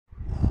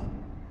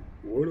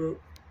What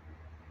up?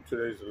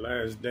 Today's the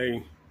last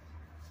day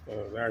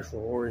of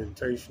actual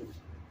orientation.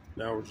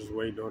 Now we're just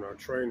waiting on our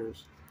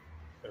trainers.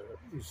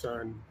 We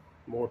signed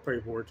more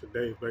paperwork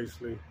today.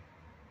 Basically,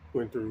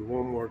 went through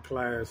one more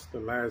class. The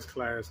last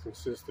class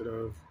consisted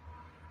of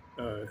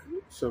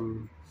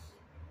some,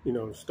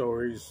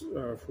 stories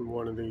from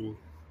one of the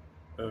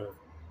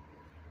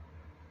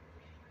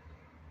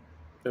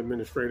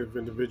administrative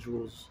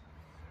individuals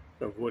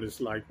of what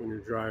it's like when you're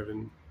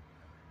driving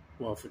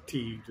while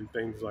fatigued and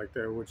things like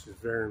that, which is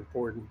very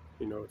important.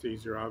 It's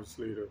easier,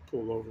 obviously, to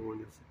pull over when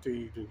you're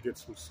fatigued and get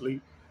some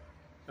sleep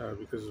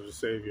because it'll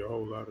save you a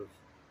whole lot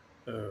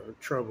of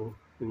trouble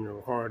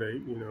and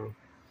heartache.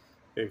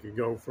 It could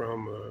go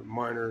from a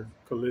minor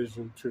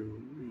collision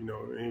to,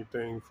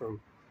 anything from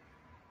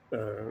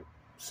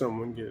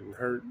someone getting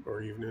hurt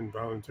or even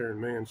involuntary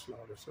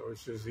manslaughter. So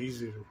it's just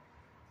easy to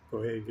go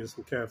ahead and get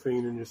some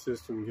caffeine in your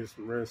system and get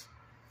some rest.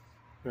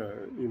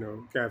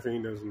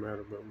 Caffeine doesn't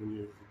matter, but when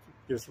you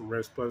get some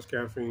rest plus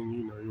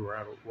caffeine,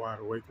 you're wide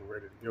awake and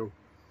ready to go.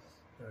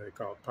 They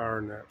call it power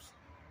naps.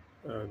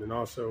 Then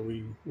also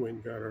we went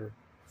and got our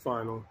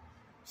final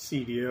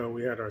CDL.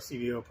 We had our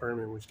CDL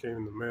permit, which came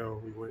in the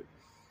mail. We went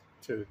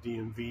to the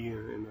DMV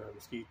in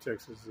Mesquite,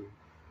 Texas,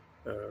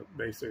 and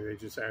basically they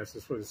just asked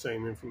us for the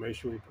same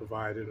information we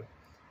provided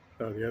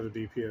the other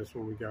DPS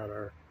when we got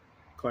our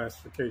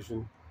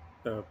classification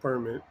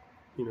permit,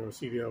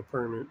 CDL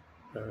permit.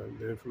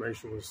 The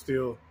information was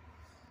still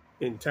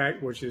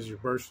intact, which is your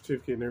birth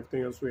certificate and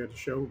everything else we had to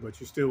show, but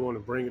you still want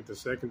to bring it the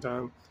second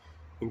time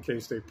in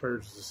case they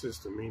purge the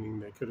system, meaning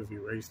they could have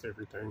erased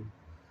everything.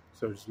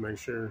 So just make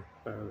sure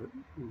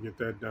you get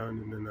that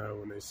done, and then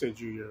when they send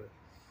you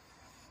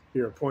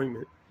your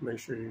appointment, make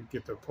sure you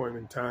get the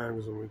appointment time,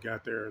 because when we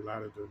got there, a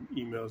lot of the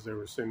emails they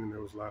were sending,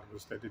 there was a lot of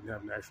us that didn't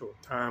have an actual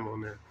time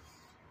on there.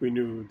 We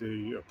knew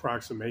the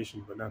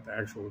approximation, but not the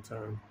actual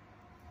time.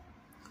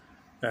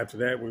 After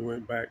that, we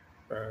went back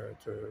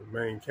to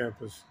main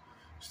campus,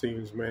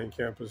 Stevens main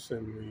campus,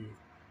 and we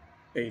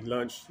ate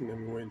lunch, and then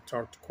we went and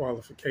talked to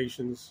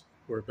qualifications,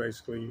 where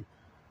basically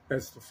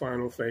that's the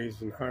final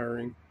phase in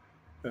hiring.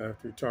 After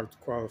we talked to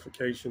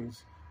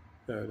qualifications,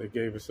 they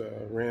gave us a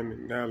Ram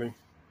McNally,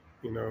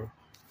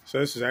 So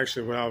this is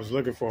actually what I was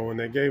looking for when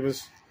they gave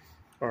us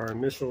our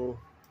initial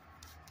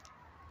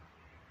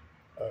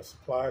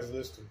supplies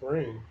list to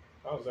bring.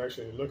 I was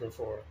actually looking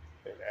for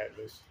an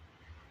atlas.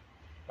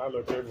 I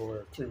looked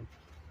everywhere too.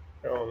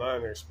 They're online,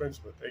 they're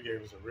expensive, but they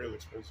gave us a real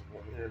expensive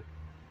one here.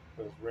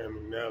 It's Ram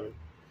McNally.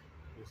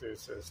 It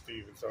says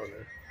Stevens on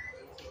there.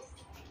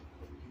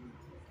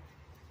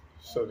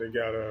 So they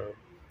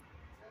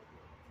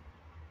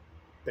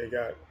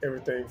got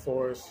everything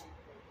for us.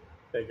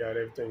 They got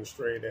everything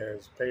straight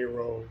as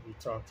payroll. We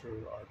talked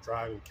to our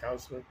driving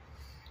counselor.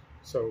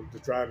 So the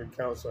driving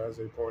counselor, as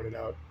they pointed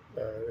out,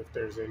 if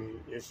there's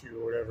any issue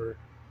or whatever,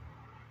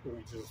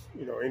 we just,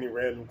 any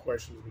random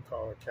questions, we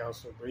call our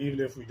counselor. But even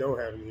if we don't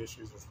have any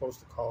issues, we're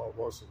supposed to call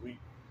once a week.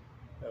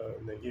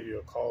 And they give you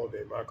a call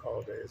day. My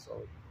call day is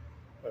on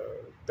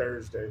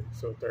Thursday.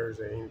 So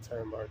Thursday,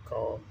 anytime I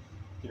call,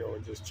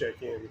 and just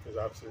check in, because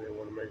obviously they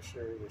want to make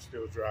sure we're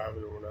still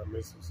driving and we're not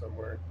missing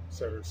somewhere, et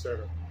cetera, et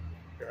cetera.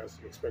 That's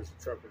an expensive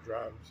truck to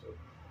drive. So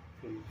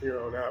from here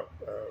on out,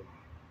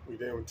 we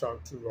then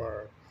talked to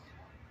our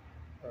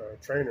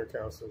trainer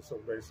counselor. So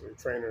basically,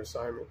 trainer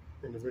assignment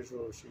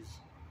individual. She's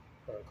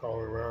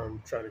calling around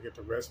trying to get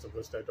the rest of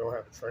us that don't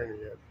have a trainer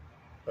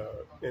yet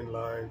in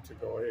line to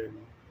go ahead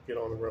and get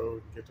on the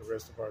road and get the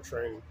rest of our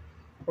training.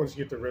 Once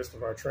you get the rest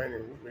of our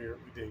training, we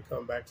then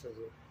come back to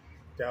the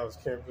Dallas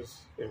campus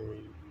and we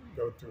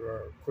go through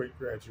our quick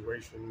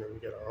graduation, and then we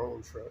get our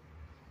own truck.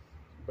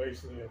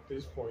 Basically, at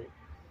this point,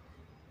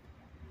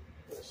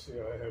 let's see,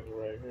 I have it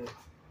right here.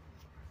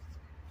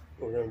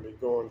 We're going to be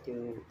going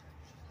through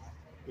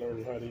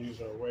learning how to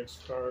use our WEX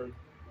card.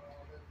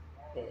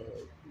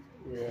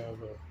 We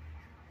have a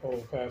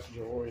whole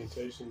passenger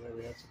orientation that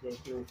we have to go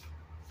through.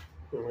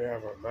 Then we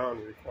have our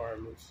mountain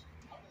requirements.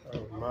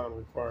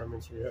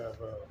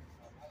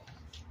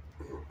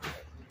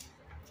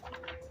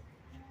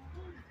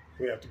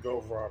 We have to go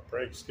over our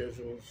brake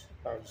schedules.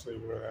 Obviously,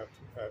 we're going to have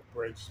to have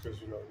brakes because,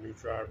 new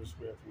drivers,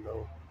 we have to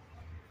know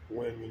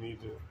when we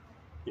need to,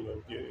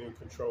 get in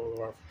control of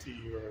our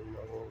fatigue or,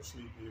 when we're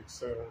sleepy,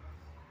 etc.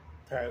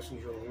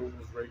 Passenger rules,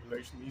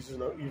 regulations.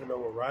 Even though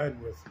we're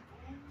riding with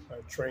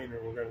a trainer,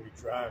 we're going to be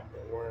driving.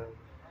 We're wearing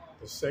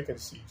the second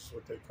seats,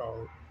 what they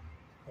call it.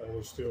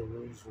 There's still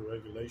rules and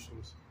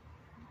regulations.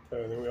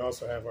 Then we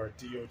also have our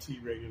DOT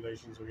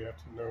regulations we have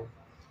to know.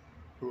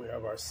 We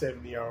have our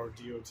 70-hour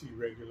DOT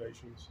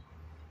regulations.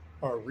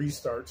 Our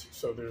restarts,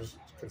 so there's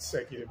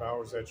consecutive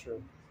hours that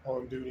you're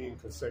on duty and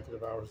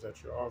consecutive hours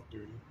that you're off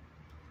duty.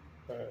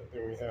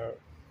 Then we have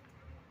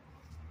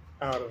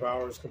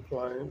out-of-hours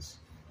compliance,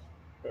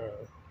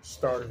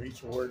 start of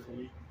each work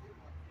week.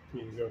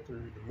 You can go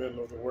through the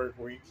middle of the work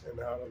week and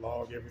how to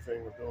log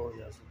everything we're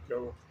doing as we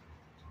go.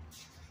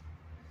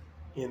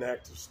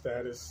 Inactive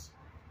status.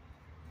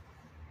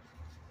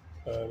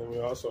 Then we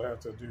also have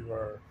to do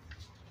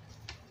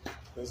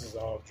this is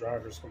all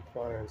driver's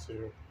compliance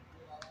here.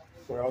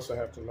 We also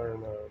have to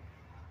learn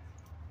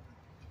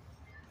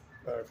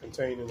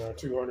containing our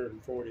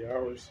 240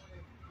 hours.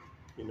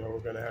 We're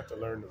going to have to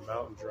learn the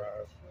mountain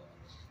drive.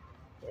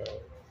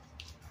 Let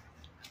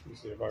me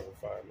see if I can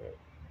find that.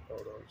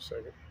 Hold on a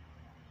second.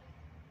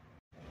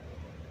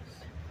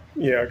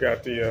 Yeah, I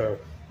got the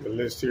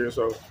list here.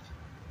 So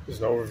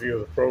just an overview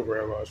of the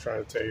program I was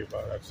trying to tell you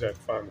about. I just had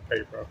to find the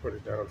paper. I put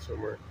it down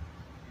somewhere.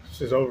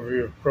 Just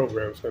overview of the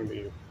program. It's going to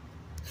be a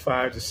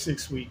 5 to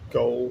 6 week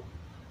goal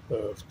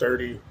of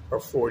 30 or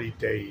 40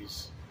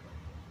 days,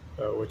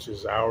 which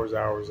is hours,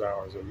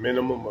 a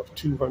minimum of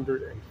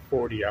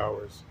 240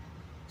 hours.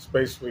 It's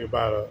basically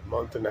about a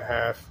month and a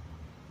half,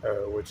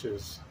 which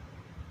is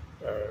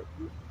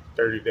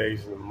 30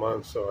 days in a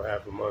month. So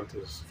half a month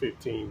is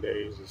 15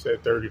 days. It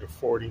said 30 to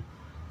 40.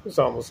 It's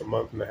almost a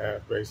month and a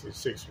half, basically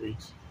 6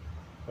 weeks.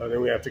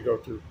 Then we have to go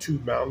through 2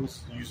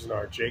 mountains using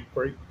our Jake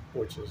brake,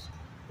 which is,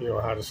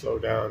 how to slow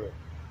down an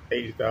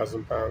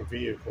 80,000 pound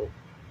vehicle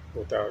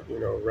without,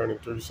 running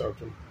through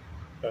something.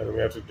 Then we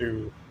have to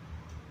do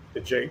the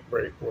Jake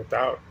brake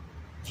without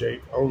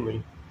Jake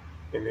only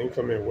in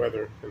inclement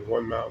weather, and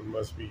 1 mountain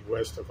must be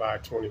west of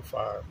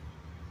I-25.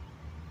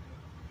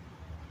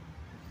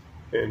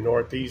 In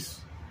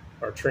Northeast,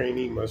 our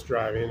trainee must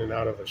drive in and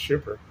out of a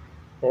shipper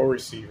or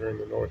receiver in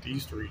the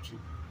Northeast region,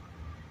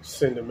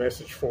 send a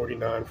message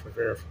 49 for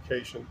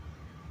verification.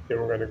 Then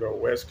we're going to go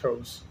West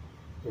Coast,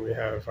 and we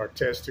have our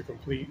test to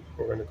complete.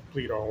 We're going to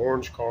complete our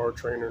orange card,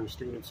 trainer and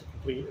students to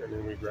complete, and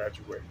then we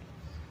graduate.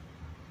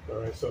 All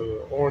right, so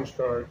the orange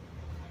card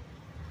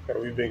that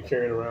we've been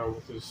carrying around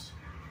with this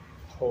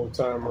whole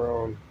time we're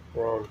on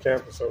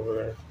campus over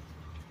there.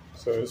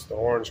 So it's the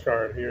orange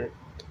card here.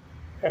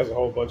 It has a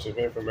whole bunch of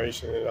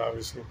information in it,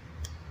 obviously.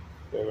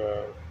 And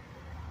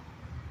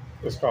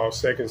it's called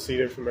second seat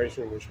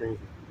information, which means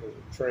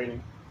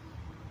training.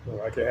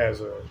 Like it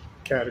has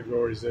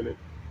categories in it.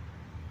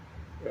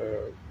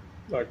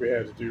 Like we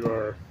had to do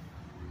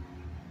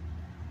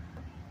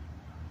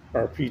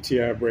our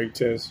PTI brake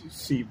test,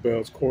 seat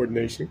belts,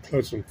 coordination,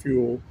 clutch and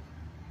fuel.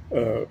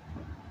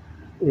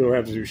 We don't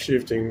have to do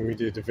shifting. We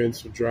did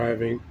defensive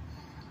driving,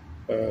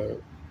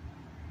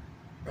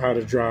 how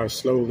to drive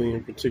slowly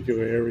in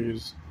particular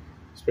areas,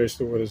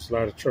 especially when there's a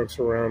lot of trucks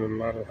around and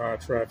a lot of high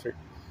traffic,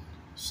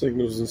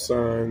 signals and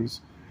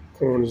signs,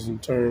 corners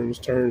and turns,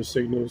 turn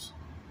signals,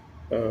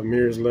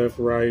 mirrors left,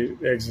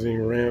 right,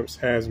 exiting ramps,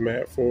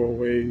 hazmat,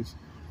 four-ways.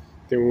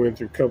 Then we went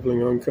through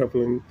coupling,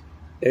 uncoupling,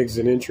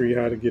 exit entry,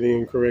 how to get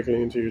in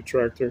correctly into your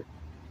tractor.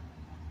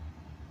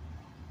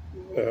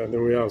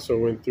 Then we also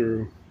went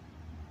through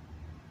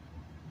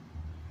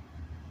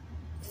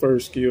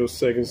first skills,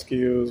 second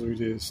skills. We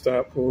did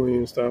stop, pull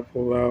in, stop,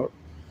 pull out.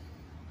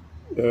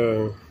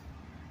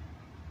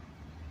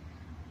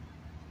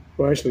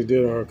 We actually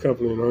did our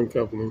coupling and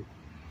uncoupling,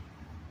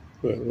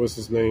 but what's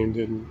his name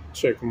didn't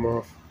check them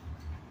off.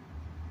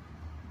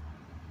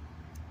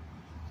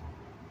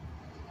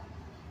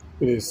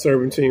 We did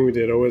serpentine, we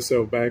did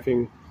OSL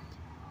backing,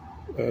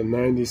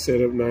 90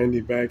 setup,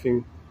 90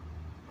 backing,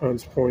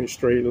 Hunts Point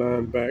straight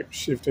line back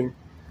shifting.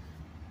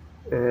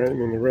 All right,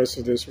 and then the rest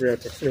of this we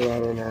have to fill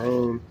out on our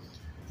own.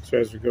 So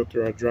as we go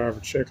through our driver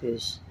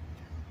checklist,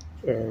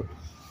 we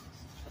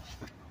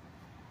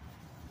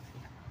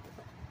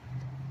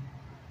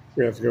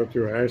have to go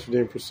through our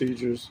accident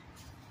procedures,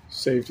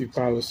 safety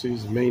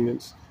policies,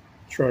 maintenance,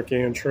 truck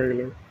and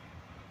trailer.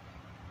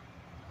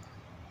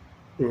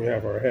 And we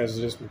have our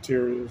hazardous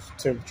materials,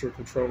 temperature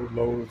controlled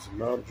loads,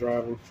 amount of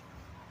driving.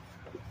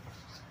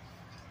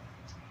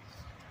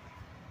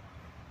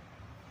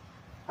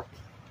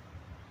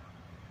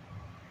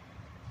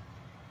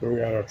 Then we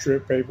got our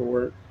trip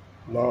paperwork,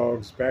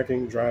 logs,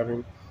 backing,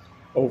 driving,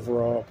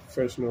 overall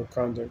professional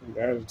conduct and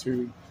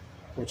attitude,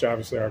 which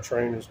obviously our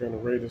trainer is going to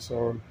rate us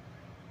on.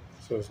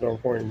 So there's no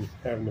point in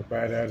having a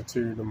bad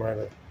attitude, no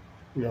matter,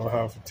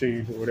 how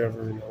fatigued or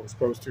whatever, we're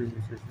supposed to. If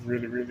you're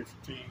really, really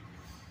fatigued,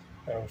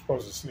 we're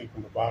supposed to sleep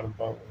in the bottom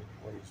bunk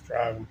when he's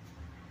driving.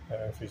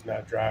 If he's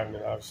not driving,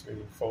 then obviously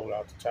we fold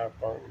out the top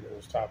bunk, and then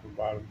it's top and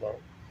bottom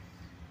bunk.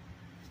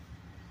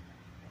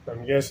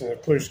 I'm guessing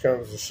if push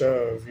comes to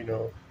shove,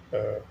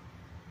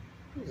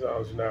 as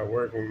long as you're not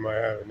working, we might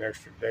have an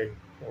extra day,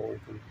 or we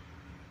can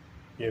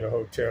get a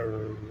hotel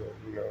room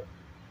and,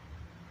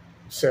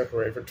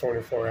 separate for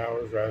 24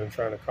 hours rather than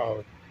trying to call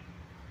a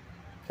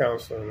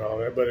counselor and all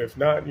that. But if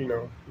not,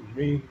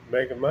 me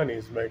making money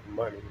is making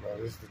money.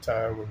 This is the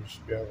time when you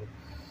should be able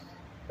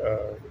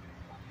to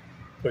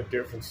put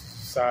differences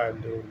aside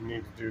and do what you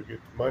need to do to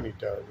get the money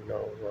done.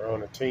 We're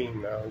on a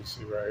team now. You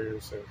see right here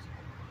it says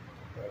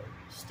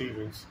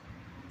Stevens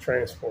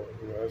Transport.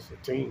 It's a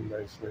team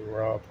basically.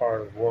 We're all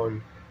part of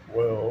one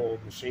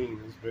well-oiled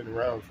machine that's been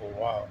around for a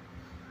while.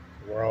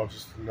 We're all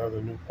just another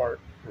new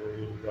part.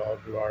 We all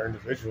do our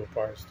individual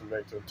parts to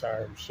make the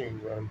entire machine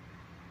run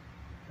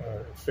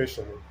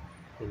efficiently.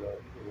 And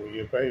we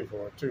get paid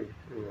for it too.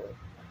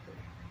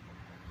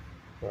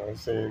 I don't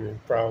see any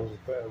problems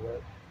with that,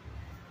 right?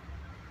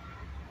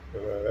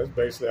 But that's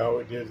basically all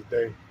we did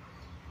today.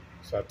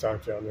 So I'll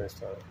talk to y'all next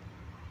time.